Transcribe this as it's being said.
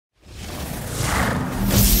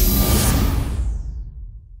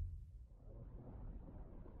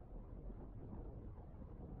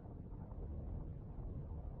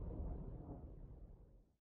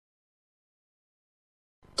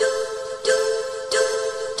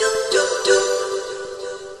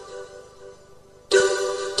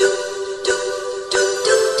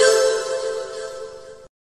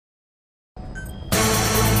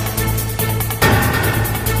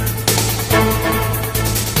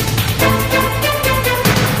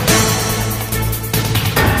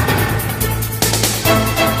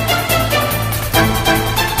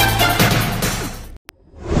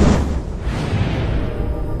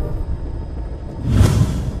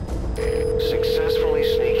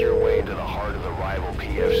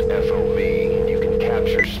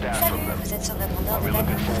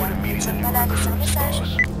personne m'a laissé un message.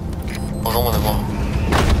 Bonjour mon amour.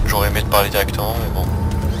 J'aurais aimé te parler directement, mais bon.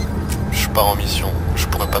 Je pars en mission, je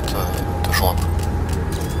pourrais pas te joindre.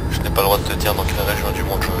 Je n'ai pas le droit de te dire dans quelle région du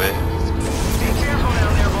monde je vais.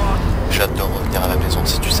 J'ai hâte de revenir à la maison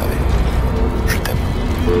si tu savais. Je t'aime.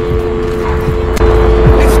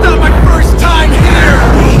 It's not my first time here.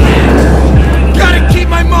 Gotta keep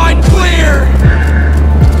my mind clear.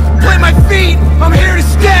 Play my feet, I'm here to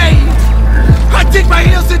stay. I dig my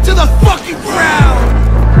heels into the fucking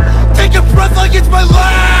ground. Take a breath like it's my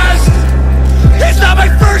last. It's not my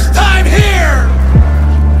first time here.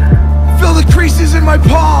 Feel the creases in my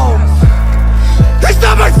palms. It's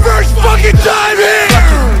not my first fucking time here.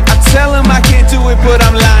 I tell him I can't do it, but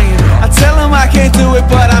I'm lying. I tell him I can't do it,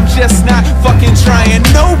 but I'm just not fucking trying.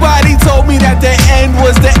 Nobody told me that the end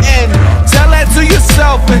was the end. Tell that to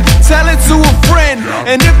yourself and tell it to a friend.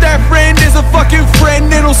 And if that friend is a fucking friend,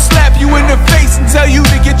 it'll slap you in the face and tell you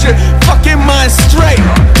to get your fucking mind straight.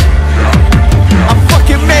 I'm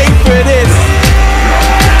fucking made for this.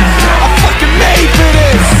 I'm fucking made for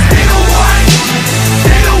this. They don't want,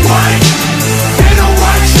 they don't want, they don't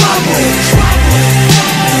want trouble.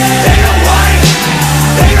 They don't want,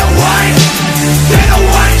 they don't want, they don't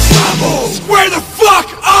want trouble. Square the fuck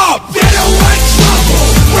up. They don't want trouble.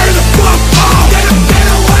 Square the fuck up. They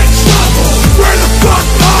don't want trouble. Square the fuck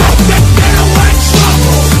up. They don't want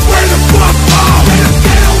trouble. Square the fuck up. They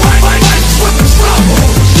don't want trouble.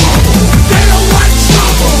 They don't want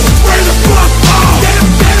trouble. Square the fuck up. They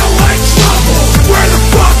don't want trouble. Square the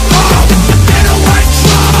fuck up. They don't want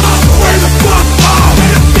trouble. Square the fuck up.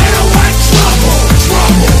 They don't want trouble.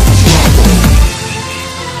 Trouble.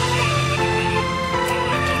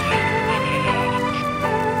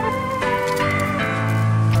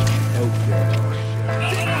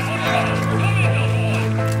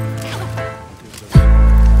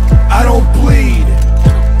 I don't bleed.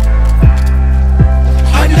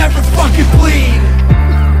 I never fucking bleed.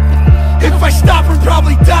 If I stop, I'm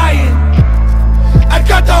probably dying. I've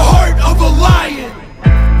got the heart of a lion.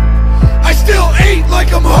 I still eat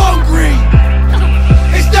like I'm hungry.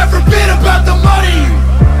 It's never been about the money.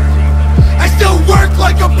 I still work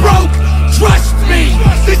like I'm broke. Trust me,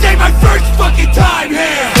 this ain't my first fucking time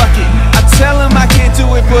here. Fuck it. I tell him I can't do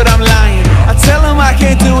it, but I'm lying. I tell him I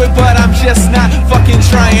can't do it, but I'm just not fucking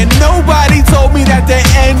trying. Nobody told me that the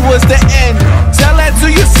end was the end. Tell that to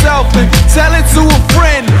yourself and tell it to a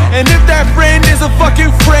friend. And if that friend is a fucking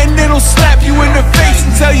friend, it'll slap you in the face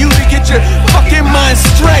and tell you to get your fucking mind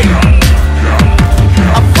straight.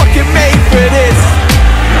 I'm fucking made for this.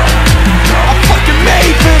 I'm fucking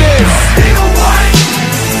made for this. They don't want,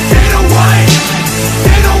 they don't want,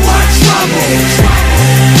 they don't want trouble.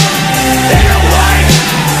 They don't want,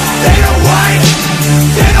 they don't want,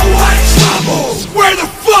 they don't want trouble. Square the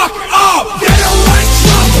fuck up. They don't want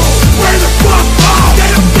trouble. Square the fuck up. They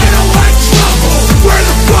don't want trouble. Square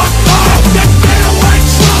the fuck up. They don't want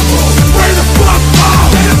trouble. Square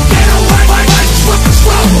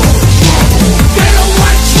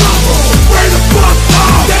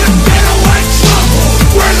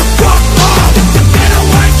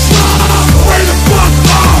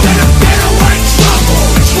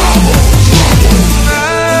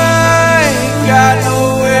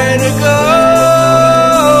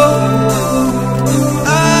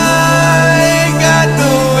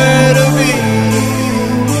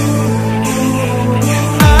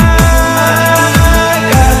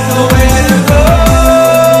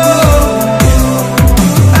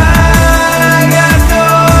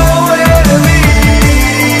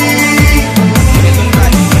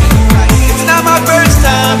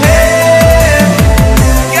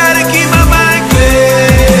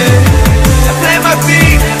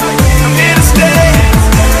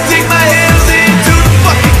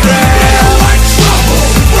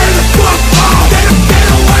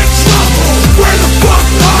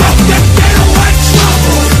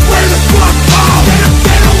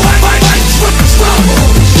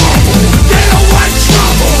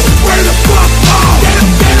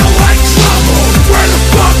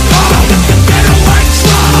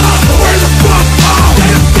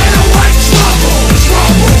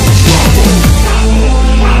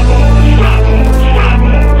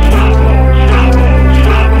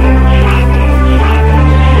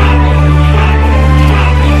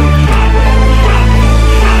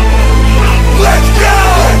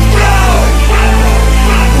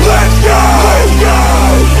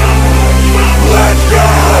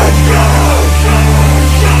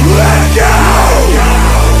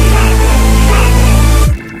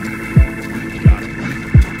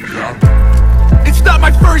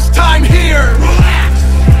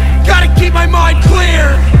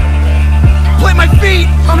feet,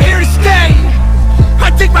 I'm here to stay. I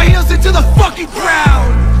dig my heels into the fucking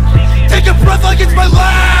ground. Take a breath like it's my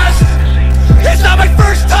last. It's not my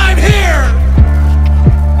first time here.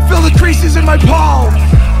 Feel the creases in my palms.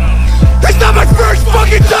 It's not my first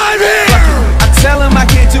fucking time here. I tell him I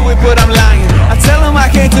can't do it, but I'm lying. I tell him I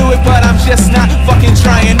can't do it, but I'm just not fucking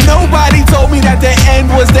trying. Nobody told me that the end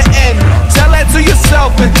was the end. Tell that to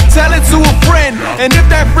yourself and tell it to a friend. And if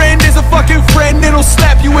that friend is a fucking friend, it'll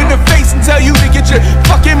slap you in the face and tell you to get your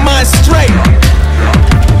fucking mind straight.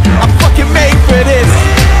 I'm fucking made for this.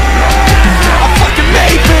 I'm fucking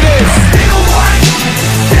made for this. They don't want trouble.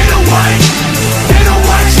 They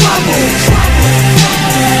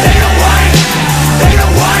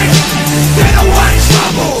don't want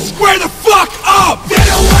trouble. Square the fuck up. They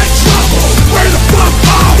don't want trouble. Square the fuck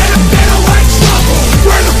up. They don't want trouble.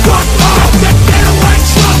 Square the fuck up. They don't want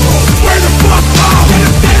trouble. Square the fuck up.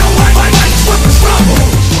 They don't want trouble.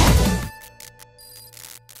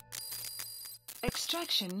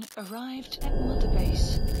 Extraction arrived at Mother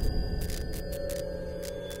Base.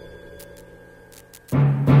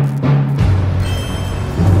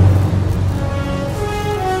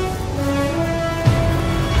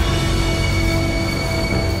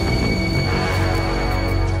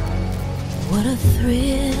 What a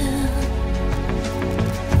thrill,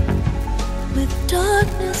 with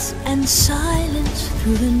darkness and silence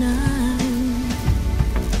through the night.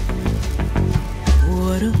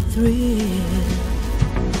 What a thrill,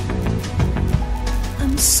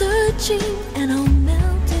 I'm searching and I'll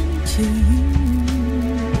melt into you.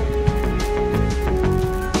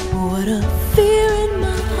 What a fear in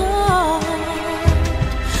my heart,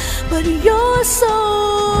 but you're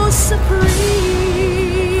so supreme.